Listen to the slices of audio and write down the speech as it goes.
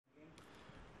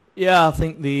Yeah, I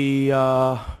think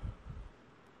Munsef,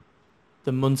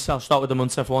 I'll start with the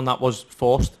Munsef one. That was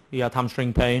forced. He had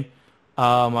hamstring pain.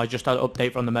 I just had an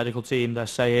update from the medical team. They're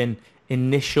saying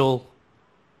initial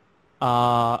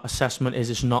assessment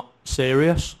is it's not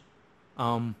serious.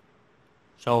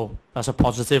 So that's a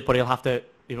positive, but he'll have to,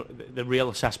 the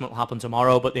real assessment will happen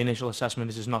tomorrow, but the initial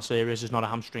assessment is it's not serious. It's not a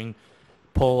hamstring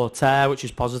pull or tear, which is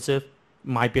positive.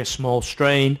 Might be a small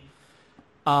strain.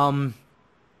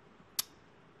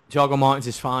 Thiago Martins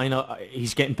is fine.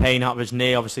 He's getting pain out of his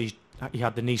knee. Obviously, he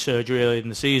had the knee surgery earlier in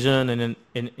the season, and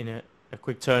in a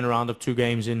quick turnaround of 2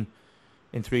 games in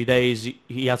 3 days,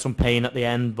 he had some pain at the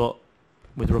end, but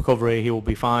with recovery, he will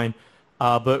be fine.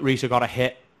 But Risa got a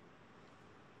hit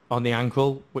on the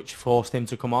ankle, which forced him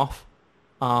to come off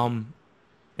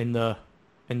in the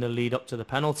lead up to the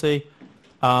penalty.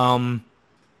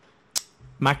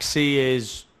 Maxi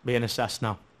is being assessed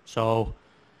now, so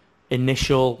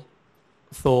initial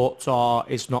thoughts are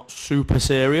it's not super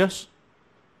serious,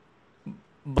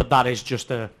 but that is just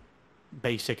a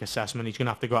basic assessment. He's going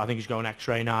to have to go. I think he's going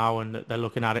X-ray now, and they're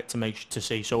looking at it to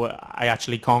see. So I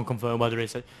actually can't confirm whether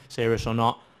it's serious or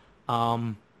not.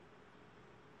 I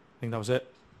think that was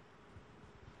it.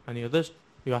 Any others?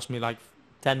 You asked me like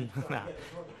 10. Nah.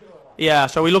 Yeah.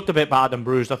 So he looked a bit bad and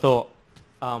bruised. I thought.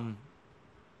 I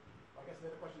guess the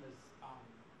other question is,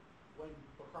 when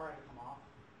Bakar had to come off,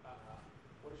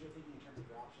 what is your thinking in terms of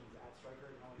your options at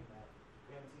striker, knowing that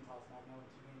we haven't seen Talas Magno in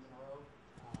 2 games in a row?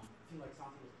 It seemed like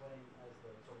Santi was playing as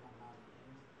the sort of number 9 in the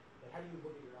games. But how do you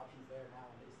look at your options there now?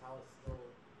 And is Talas still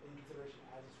in consideration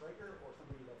as a striker, or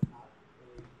somebody that's not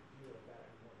really viewed like that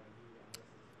anymore by you and the rest of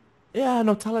the team? Yeah.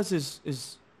 No. Talas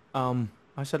is.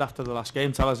 I said after the last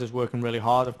game, Talas is working really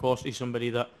hard. Of course, he's somebody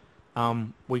that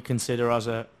we consider as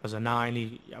a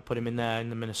 9. I put him in there in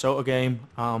the Minnesota game.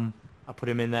 I put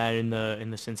him in there in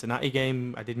the Cincinnati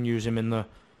game. I didn't use him in the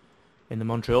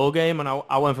Montreal game, and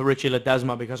I went for Richie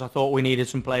Ledesma because I thought we needed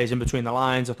some players in between the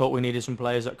lines. I thought we needed some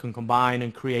players that can combine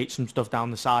and create some stuff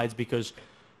down the sides because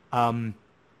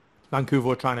Vancouver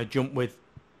were trying to jump with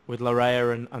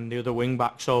Larea and the other wing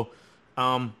back. So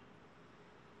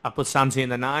I put Santi in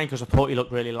the 9 because I thought he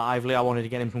looked really lively. I wanted to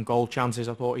get him some goal chances.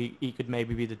 I thought he could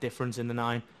maybe be the difference in the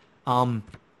 9.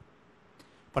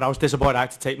 But I was disappointed I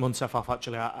had to take Munsef off,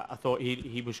 actually. I thought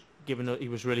he was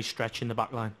really stretching the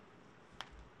back line.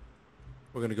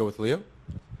 We're going to go with Leo.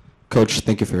 Coach,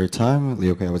 thank you for your time.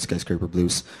 Leo Kaya with Skyscraper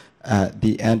Blues. At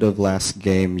the end of last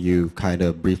game, you kind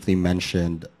of briefly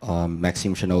mentioned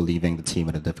Maxime Chanot leaving the team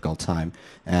at a difficult time.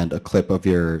 And a clip of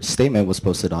your statement was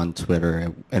posted on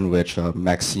Twitter in which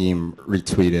Maxime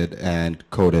retweeted and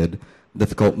quoted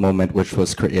difficult moment which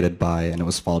was created by, and it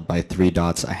was followed by 3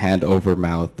 dots, a hand over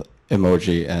mouth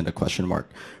emoji, and a question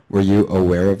mark. Were you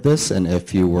aware of this? And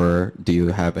if you were, do you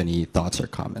have any thoughts or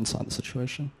comments on the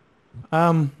situation?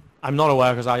 I'm not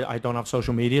aware because I don't have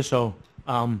social media, so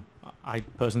I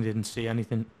personally didn't see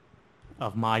anything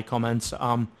of my comments.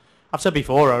 I've said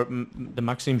before, the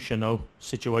Maxime Chanot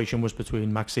situation was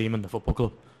between Maxime and the football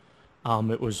club.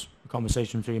 It was a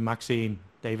conversation between Maxime,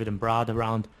 David and Brad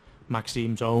around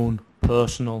Maxime's own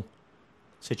personal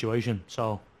situation.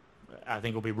 So I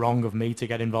think it would be wrong of me to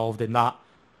get involved in that.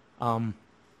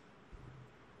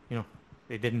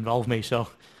 It did involve me, so...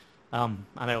 and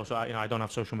I also, I don't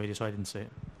have social media, so I didn't see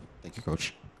it. Thank you,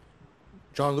 Coach.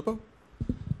 John Lupo?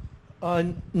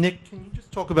 Nick, can you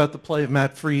just talk about the play of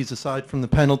Matt Freese aside from the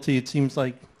penalty? It seems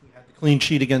like he had the clean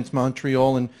sheet against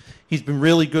Montreal, and he's been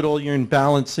really good all year in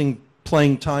balancing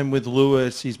playing time with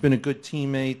Lewis. He's been a good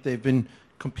teammate. They've been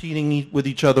competing with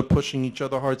each other, pushing each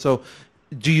other hard. So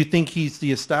do you think he's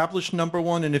the established number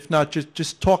 1? And if not,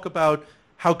 just talk about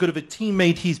how good of a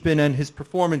teammate he's been and his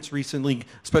performance recently,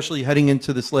 especially heading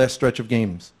into this last stretch of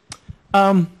games.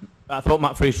 I thought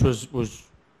Matt Freese was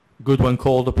good when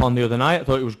called upon the other night. I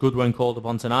thought he was good when called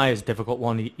upon tonight. It's a difficult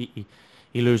one. He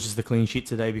loses the clean sheet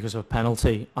today because of a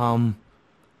penalty.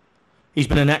 He's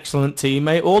been an excellent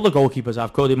teammate. All the goalkeepers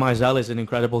have. Cody Mizell is an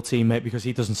incredible teammate because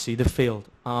he doesn't see the field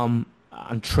and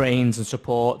trains and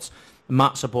supports.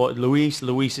 Matt supported Luis.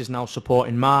 Luis is now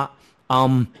supporting Matt.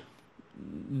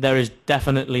 There is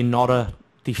definitely not a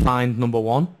defined number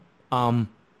 1.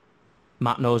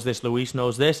 Matt knows this, Luis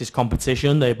knows this. It's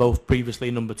competition. They're both previously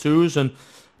number 2s. And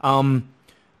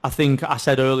I think I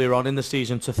said earlier on in the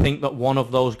season, to think that one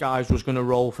of those guys was going to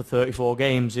roll for 34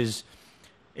 games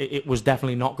it was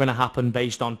definitely not going to happen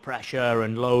based on pressure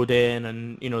and loading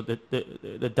and,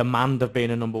 the demand of being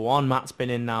a number 1. Matt's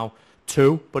been in now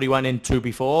 2, but he went in 2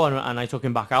 before and I took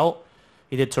him back out.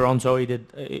 He did Toronto, he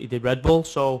did Red Bull.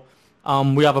 So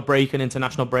we have an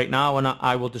international break now, and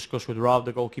I will discuss with Rob,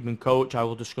 the goalkeeping coach. I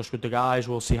will discuss with the guys.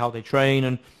 We'll see how they train,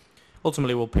 and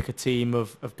ultimately we'll pick a team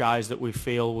of guys that we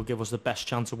feel will give us the best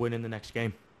chance of winning the next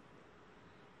game.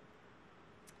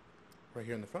 Right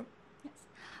here in the front. Yes.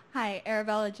 Hi,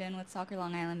 Arabella Jin with Soccer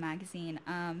Long Island Magazine.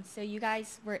 So you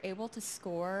guys were able to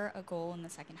score a goal in the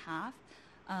second half.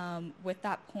 With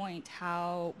that point,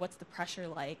 what's the pressure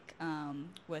like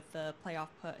with the playoff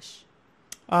push?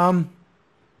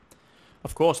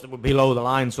 Of course, we're below the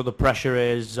line, so the pressure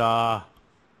is high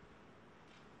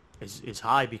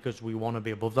because we want to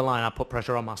be above the line. I put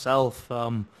pressure on myself.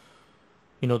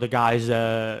 The guys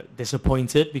are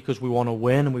disappointed because we want to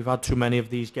win, and we've had too many of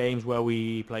these games where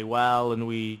we play well and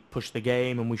we push the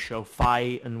game and we show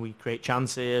fight and we create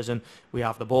chances and we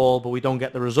have the ball, but we don't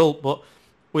get the result. But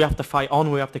we have to fight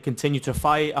on. We have to continue to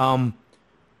fight.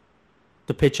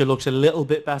 The picture looks a little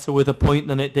bit better with a point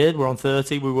than it did. We're on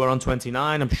 30. We were on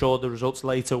 29. I'm sure the results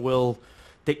later will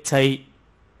dictate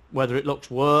whether it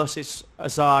looks worse. It's,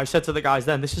 as I said to the guys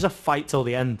then, this is a fight till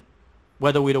the end.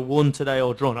 Whether we'd have won today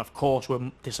or drawn, of course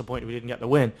we're disappointed we didn't get the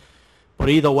win. But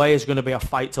either way, it's going to be a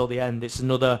fight till the end. It's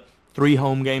another 3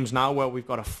 home games now where we've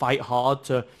got to fight hard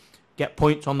to get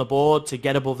points on the board, to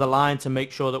get above the line, to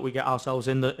make sure that we get ourselves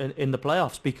in the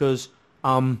playoffs, because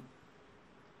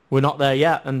we're not there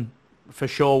yet. And for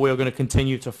sure, we're going to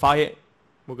continue to fight.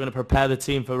 We're going to prepare the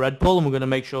team for Red Bull, and we're going to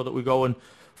make sure that we go and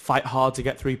fight hard to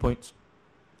get 3 points.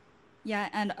 Yeah,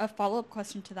 and a follow-up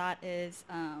question to that is,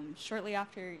 shortly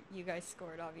after you guys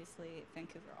scored, obviously,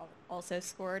 Vancouver also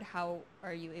scored. How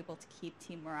are you able to keep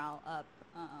team morale up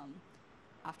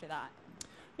after that?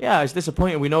 Yeah, it's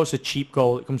disappointing. We know it's a cheap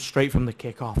goal. It comes straight from the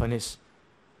kickoff, and it's,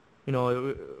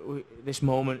 this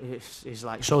moment is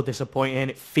like so disappointing.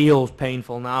 It feels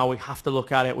painful now. We have to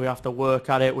look at it. We have to work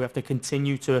at it. We have to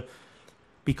continue to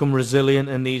become resilient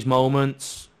in these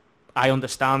moments. I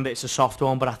understand it's a soft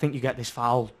one, but I think you get this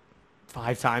foul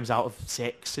 5 times out of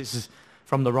 6. It's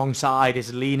from the wrong side.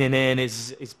 It's leaning in.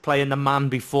 It's playing the man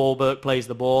before Burke plays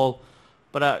the ball.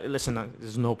 But listen,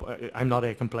 I'm not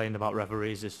here complaining about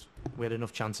referees. We had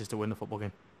enough chances to win the football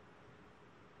game.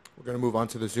 We're going to move on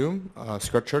to the Zoom.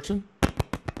 Scott Churchin.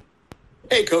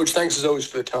 Hey, Coach. Thanks as always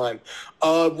for the time.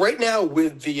 Right now,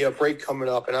 with the break coming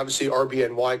up, and obviously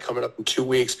RBNY coming up in 2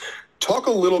 weeks, talk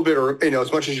a little bit, or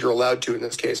as much as you're allowed to in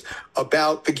this case,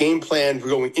 about the game plan for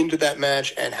going into that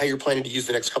match and how you're planning to use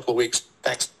the next couple of weeks.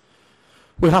 Thanks.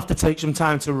 We'll have to take some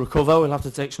time to recover. We'll have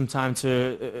to take some time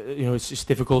to, it's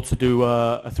difficult to do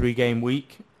a 3-game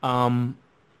week.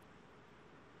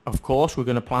 Of course, we're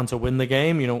going to plan to win the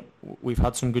game. We've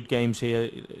had some good games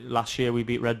here. Last year we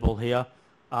beat Red Bull here.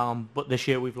 But this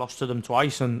year we've lost to them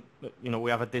twice, and, we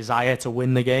have a desire to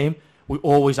win the game. We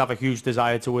always have a huge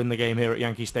desire to win the game here at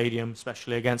Yankee Stadium,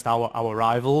 especially against our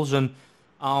rivals. And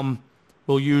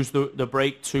we'll use the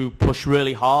break to push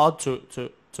really hard,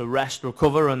 to rest,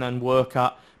 recover, and then work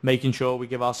at making sure we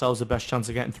give ourselves the best chance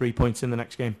of getting 3 points in the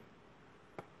next game.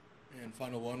 And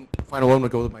final one will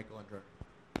go with Michael Andrew.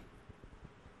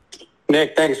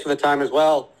 Nick, thanks for the time as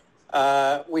well.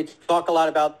 We talk a lot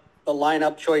about the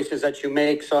lineup choices that you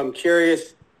make, so I'm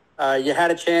curious, you had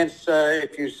a chance,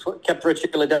 if you kept Richie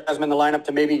Ledesma in the lineup,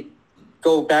 to maybe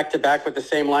go back-to-back with the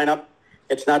same lineup.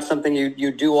 It's not something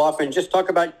you do often. Just talk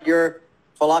about your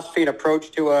philosophy and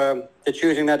approach to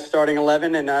choosing that starting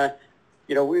 11, and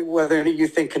whether you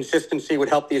think consistency would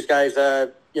help these guys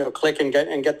click and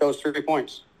get those 3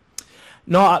 points.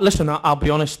 No, listen, I'll be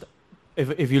honest.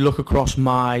 If you look across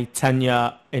my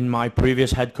tenure in my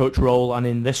previous head coach role and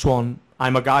in this one,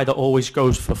 I'm a guy that always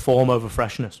goes for form over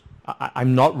freshness.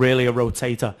 I'm not really a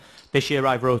rotator. This year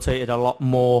I've rotated a lot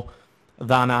more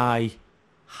than I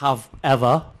have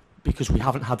ever, because we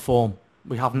haven't had form.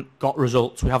 We haven't got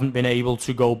results. We haven't been able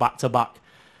to go back-to-back.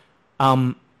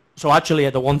 So actually,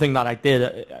 the one thing that I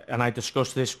did, and I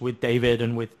discussed this with David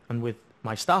and with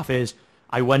my staff, is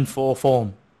I went for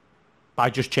form by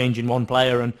just changing one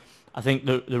player. And I think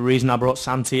the reason I brought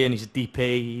Santi in, he's a DP.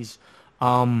 He's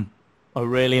a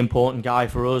really important guy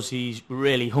for us. He's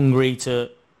really hungry to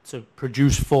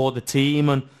produce for the team.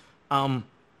 And I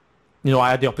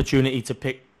had the opportunity to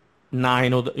pick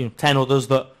 10 others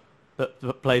that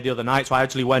played the other night. So I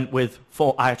actually went with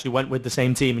the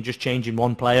same team and just changing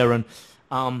one player.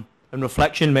 And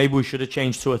reflection, maybe we should have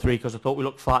changed 2 or 3, because I thought we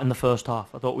looked flat in the first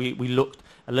half. I thought we looked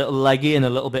a little leggy and a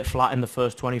little bit flat in the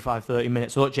first 25, 30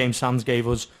 minutes. I thought James Sands gave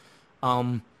us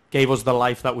the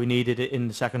life that we needed in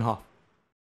the second half.